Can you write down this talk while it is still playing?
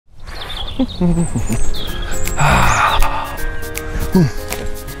Oh.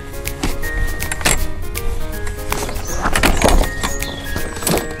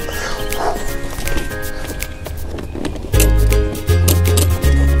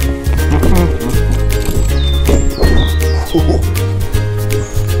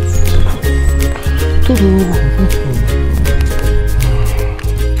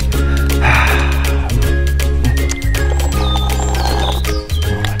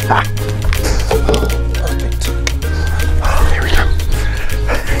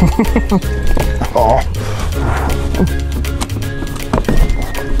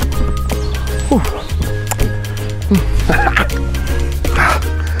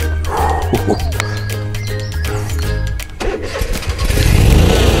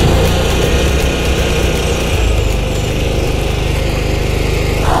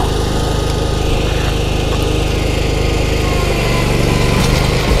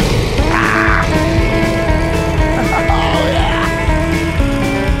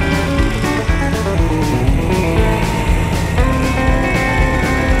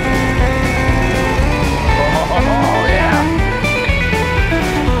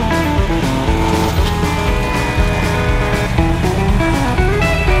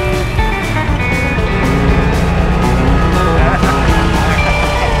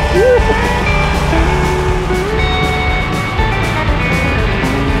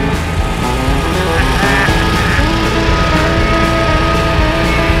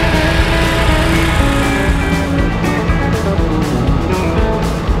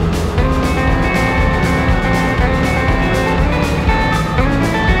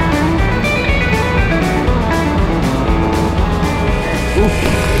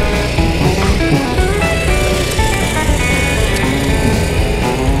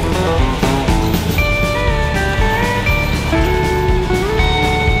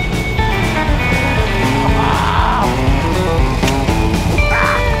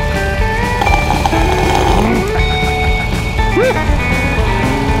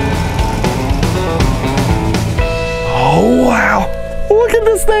 Oh wow, look at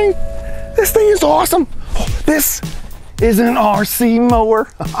this thing. This thing is awesome. This is an RC mower.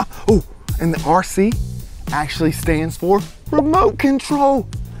 Oh, and the RC actually stands for remote control.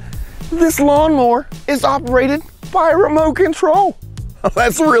 This lawnmower is operated by a remote control.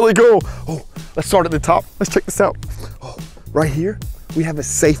 That's really cool. Oh, let's start at the top. Let's check this out. Oh, right here, we have a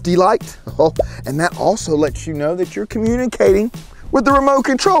safety light. Oh, and that also lets you know that you're communicating with the remote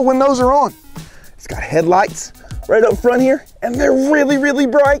control when those are on. It's got headlights right up front here, and they're really, really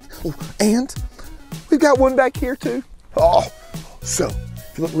bright. Oh, and we've got one back here too. Oh, so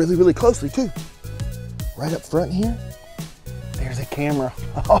if you look really, really closely too, right up front here, there's a camera.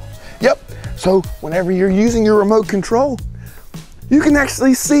 Oh, yep. So whenever you're using your remote control, you can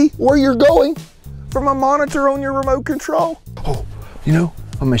actually see where you're going from a monitor on your remote control. Oh, you know,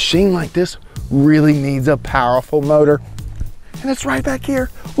 a machine like this really needs a powerful motor. And it's right back here.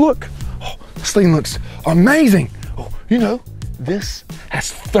 Look, oh, this thing looks amazing. Oh, you know, this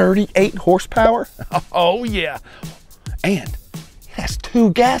has 38 horsepower. Oh yeah. And it has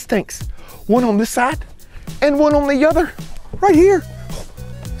 2 gas tanks. One on this side and one on the other, right here.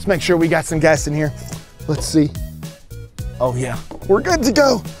 Let's make sure we got some gas in here. Let's see. Oh yeah, we're good to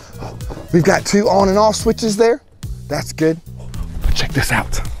go. We've got 2 on and off switches there. That's good. But check this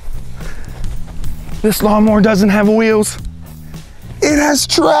out. This lawnmower doesn't have wheels. It has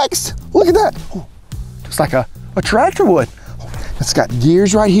tracks. Look at that. Oh, just like a tractor would. It's got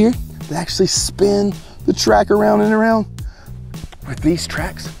gears right here that actually spin the track around and around. With these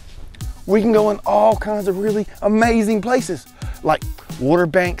tracks, we can go in all kinds of really amazing places, like water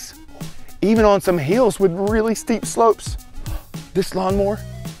banks, even on some hills with really steep slopes. This lawnmower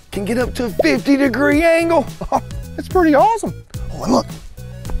can get up to a 50-degree angle. Oh, it's pretty awesome. Oh, and look.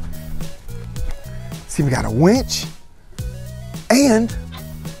 See, we got a winch, and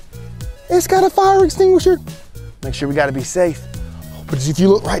it's got a fire extinguisher. Make sure we gotta be safe. But if you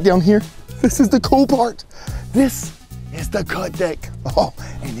look right down here, this is the cool part. This is the cut deck. Oh,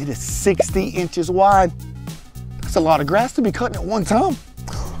 and it is 60 inches wide. That's a lot of grass to be cutting at one time.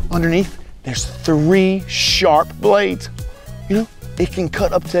 Underneath, there's 3 sharp blades. You know, it can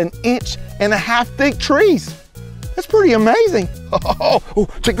cut up to 1.5 inch thick trees. That's pretty amazing. Oh,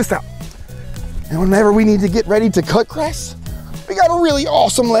 check this out. And whenever we need to get ready to cut grass, we got a really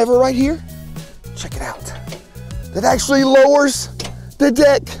awesome lever right here. Check it out. That actually lowers the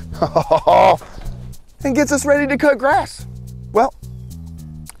deck and gets us ready to cut grass. Well,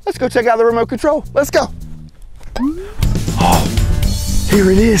 let's go check out the remote control. Let's go. Oh,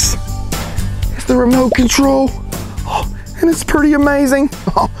 here it is. It's the remote control. Oh, and it's pretty amazing.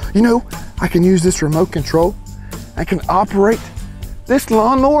 Oh, you know, I can use this remote control. I can operate this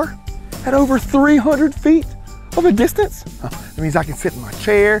lawnmower at over 300 feet of a distance. That means I can sit in my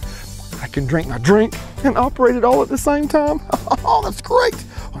chair, I can drink my drink, and operate it all at the same time. Oh, that's great.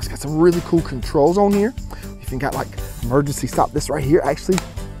 Oh, it's got some really cool controls on here. You even got like emergency stop. This right here actually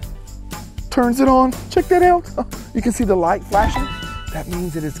turns it on. Check that out. You can see the light flashing. That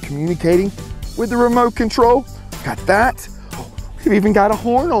means that it's communicating with the remote control. Got that. Oh, we've even got a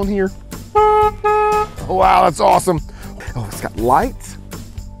horn on here. Oh, wow, that's awesome. Oh, it's got lights.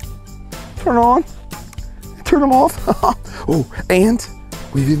 Turn on, turn them off. Oh, and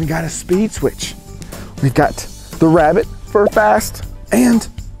we've even got a speed switch. We've got the rabbit for fast, and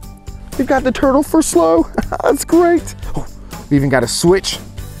we've got the turtle for slow. That's great. Oh, we even got a switch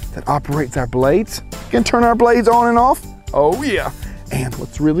that operates our blades. You can turn our blades on and off. Oh yeah. And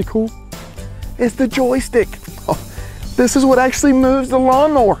what's really cool is the joystick. Oh, this is what actually moves the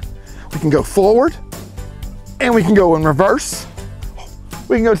lawnmower. We can go forward, and we can go in reverse.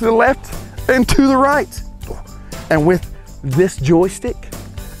 We can go to the left and to the right. And with this joystick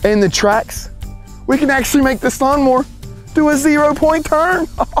and the tracks, we can actually make this lawnmower do a 0-point turn.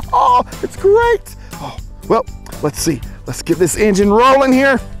 Oh, it's great. Oh, well, let's see. Let's get this engine rolling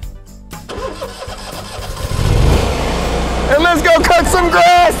here. And let's go cut some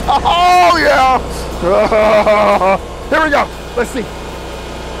grass. Oh, yeah. Here we go. Let's see.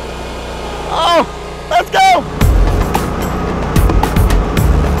 Oh, let's go.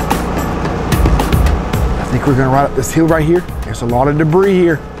 I think we're gonna ride up this hill right here. There's a lot of debris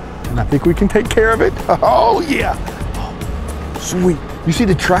here, and I think we can take care of it. Oh, yeah. Oh, sweet. You see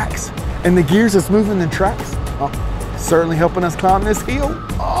the tracks and the gears that's moving the tracks? Oh, certainly helping us climb this hill.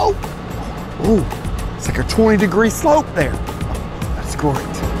 Oh, oh, it's like a 20-degree slope there. Oh, that's great.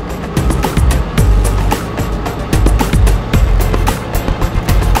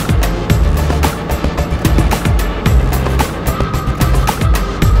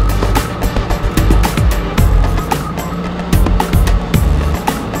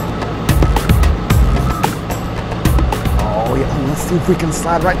 Let's see if we can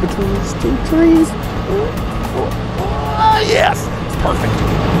slide right between these two trees. Yes, it's perfect.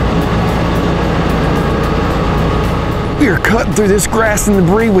 We are cutting through this grass and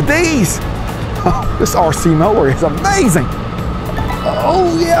debris with these. Oh, this RC mower is amazing.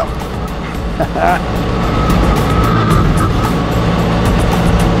 Oh, yeah.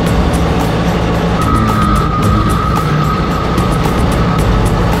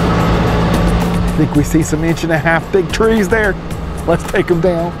 I think we see some 1.5-inch big trees there. Let's take them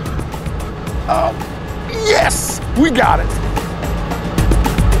down. Yes, we got it.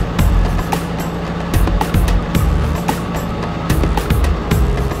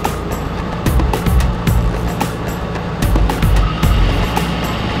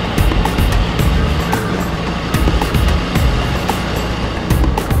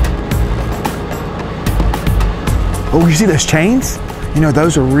 Oh, you see those chains? You know,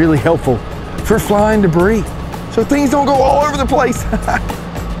 those are really helpful for flying debris, so things don't go all over the place.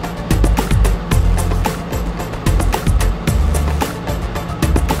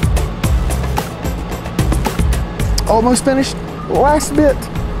 Almost finished, last bit.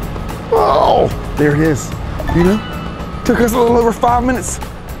 Oh, there it is. You know, took us a little over 5 minutes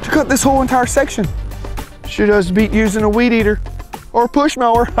to cut this whole entire section. Sure does beat using a weed eater or a push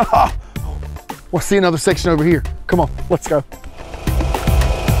mower. We'll see another section over here. Come on, let's go.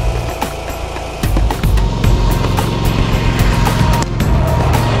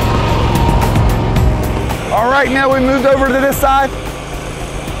 All right, now we moved over to this side.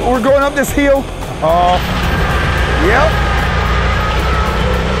 We're going up this hill. Yep.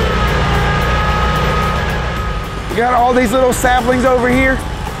 We got all these little saplings over here.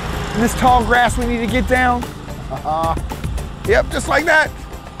 And this tall grass we need to get down. Yep, just like that.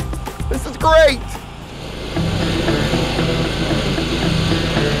 This is great.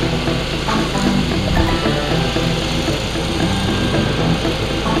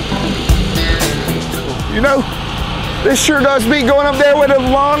 You know, this sure does beat going up there with a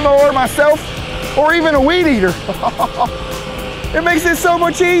lawnmower myself, or even a weed eater. It makes it so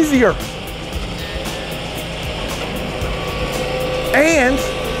much easier. And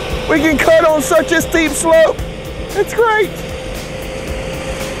we can cut on such a steep slope. It's great.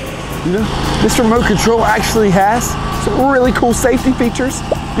 You know, this remote control actually has some really cool safety features.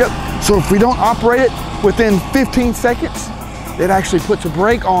 Yep, so if we don't operate it within 15 seconds, it actually puts a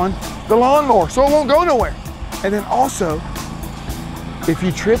brake on the lawnmower so it won't go nowhere. And then also, if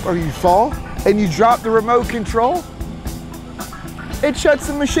you trip or you fall and you drop the remote control, it shuts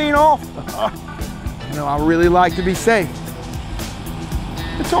the machine off. You know, I really like to be safe.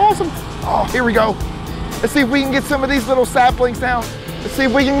 It's awesome. Oh, here we go. Let's see if we can get some of these little saplings down. Let's see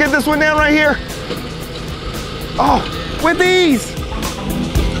if we can get this one down right here. Oh, with ease.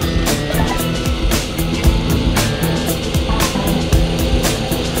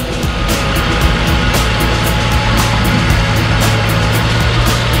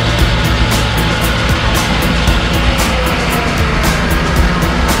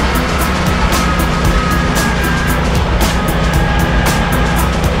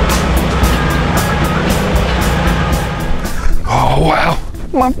 Oh, wow,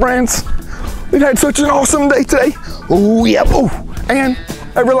 my friends, we've had such an awesome day today. Oh, yep, oh, and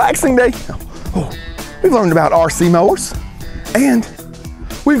a relaxing day. Oh, we've learned about RC mowers, and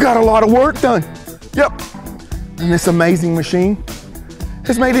we've got a lot of work done. Yep, and this amazing machine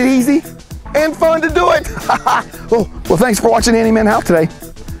has made it easy and fun to do it. Well, thanks for watching Handyman Hal today.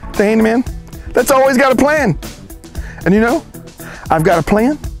 The handyman that's always got a plan. And you know, I've got a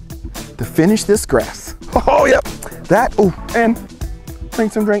plan to finish this grass. Oh, yep. That, oh, and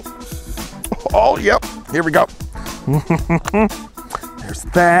drink some drink. Oh, yep, here we go. There's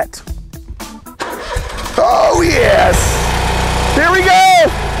that. Oh, yes. Here we go.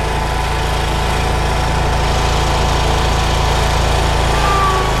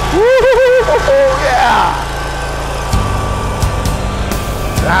 Woo, yeah.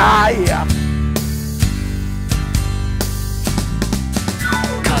 Ah, yeah.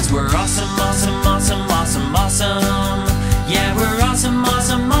 'Cause we're awesome, awesome, awesome, awesome, awesome. Yeah, we're awesome,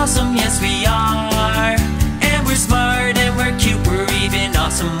 awesome, awesome, yes we are. And we're smart and we're cute, we're even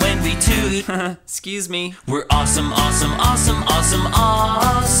awesome when we toot. Excuse me. We're awesome, awesome, awesome, awesome,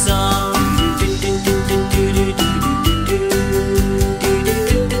 awesome.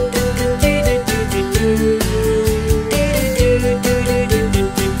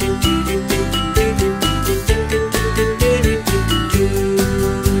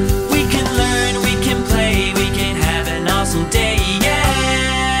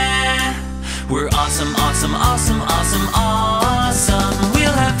 Awesome, awesome, awesome, awesome.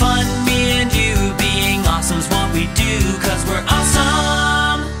 We'll have fun, me and you. Being awesome's what we do, 'cause we're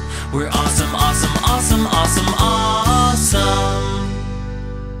awesome. We're awesome, awesome, awesome, awesome, awesome.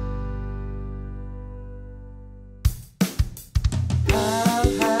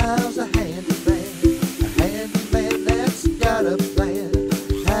 Hal's a handyman that's got a plan.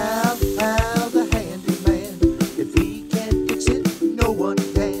 Hal's a handyman. If he can't fix it, no one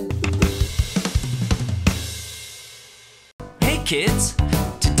can. Kids,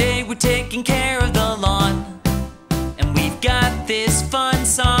 today we're taking care of the lawn, and we've got this fun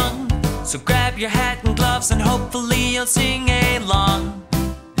song. So grab your hat and gloves and hopefully you'll sing along.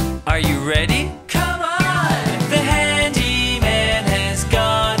 Are you ready? Come on! The handyman has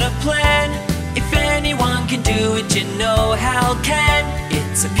got a plan. If anyone can do it, you know Hal can.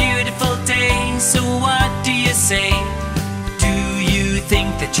 It's a beautiful day, so what do you say? Do you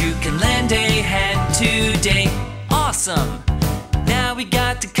think that you can lend a hand today? Awesome! Now we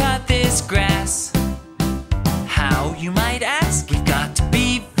got to cut this grass. How, you might ask? We've got to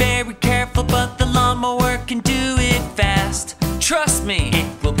be very careful, but the lawnmower can do it fast. Trust me, it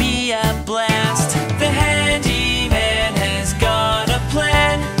will be a blast. The handyman has got a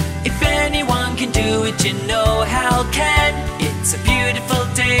plan. If anyone can do it, you know Hal can. It's a beautiful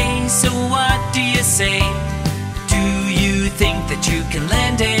day, so what do you say? Do you think that you can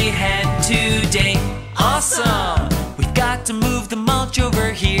lend a hand today? Awesome! We've got to move the mulch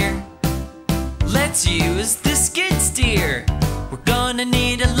over here. Let's use the skid steer. We're gonna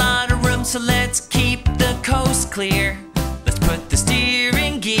need a lot of room, so let's keep the coast clear. Let's put the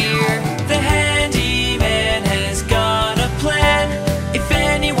steering gear. The handyman has got a plan. If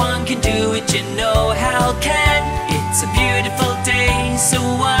anyone can do it, you know Hal can. It's a beautiful day, so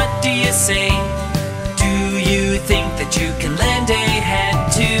what do you say? Do you think that you can lend a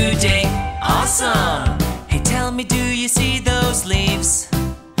hand today? Awesome! Tell me, do you see those leaves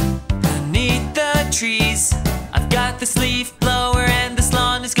beneath the trees? I've got this leaf blower and this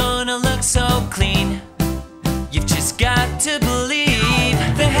lawn is gonna look so clean. You've just got to believe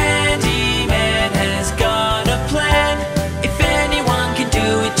the handyman has got a plan. If anyone can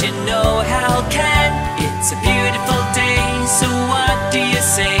do it, you know Hal can. It's a beautiful day, so what do you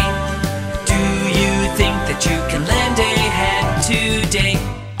say? Do you think that you can lend a hand today?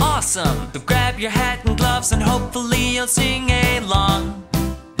 Awesome! So grab your hat and gloves and hopefully you'll sing along.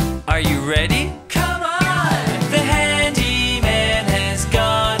 Are you ready? Come on! The handyman has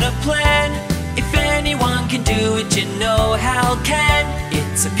got a plan. If anyone can do it, you know Hal can.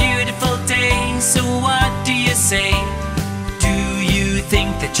 It's a beautiful day, so what do you say? Do you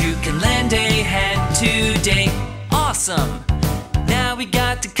think that you can lend a hand today? Awesome! Now we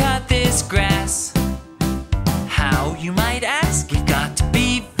got to cut this grass. How, you might ask? We've got to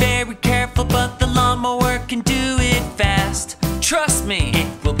be very careful, but the lawnmower can do it fast. Trust me,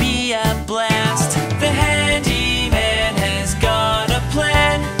 it will be a blast. The handyman has got a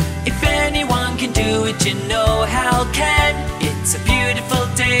plan. If anyone can do it, you know Hal can. It's a beautiful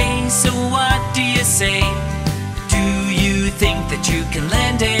day, so what do you say? Do you think that you can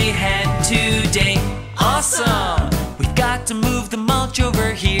lend a hand today? Awesome! We've got to move the mulch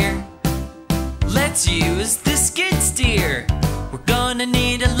over here. Let's use the skid steer. We're gonna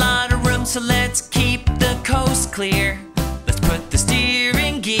need a lot of room, so let's keep the coast clear. Let's put the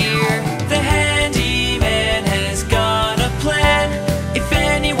steering gear. The handyman has got a plan. If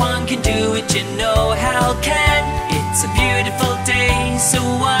anyone can do it, you know Hal can. It's a beautiful day, so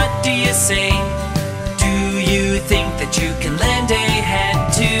what do you say? Do you think that you can lend a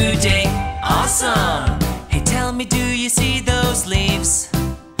hand today? Awesome! Hey, tell me, do you see those leaves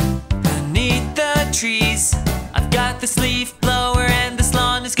beneath the trees? I've got this leaf blower and this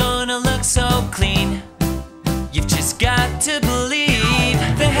lawn is gonna look so clean. You've just got to believe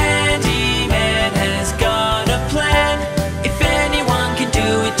the handyman has got a plan. If anyone can do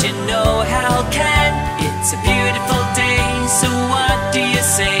it, you know Hal can. It's a beautiful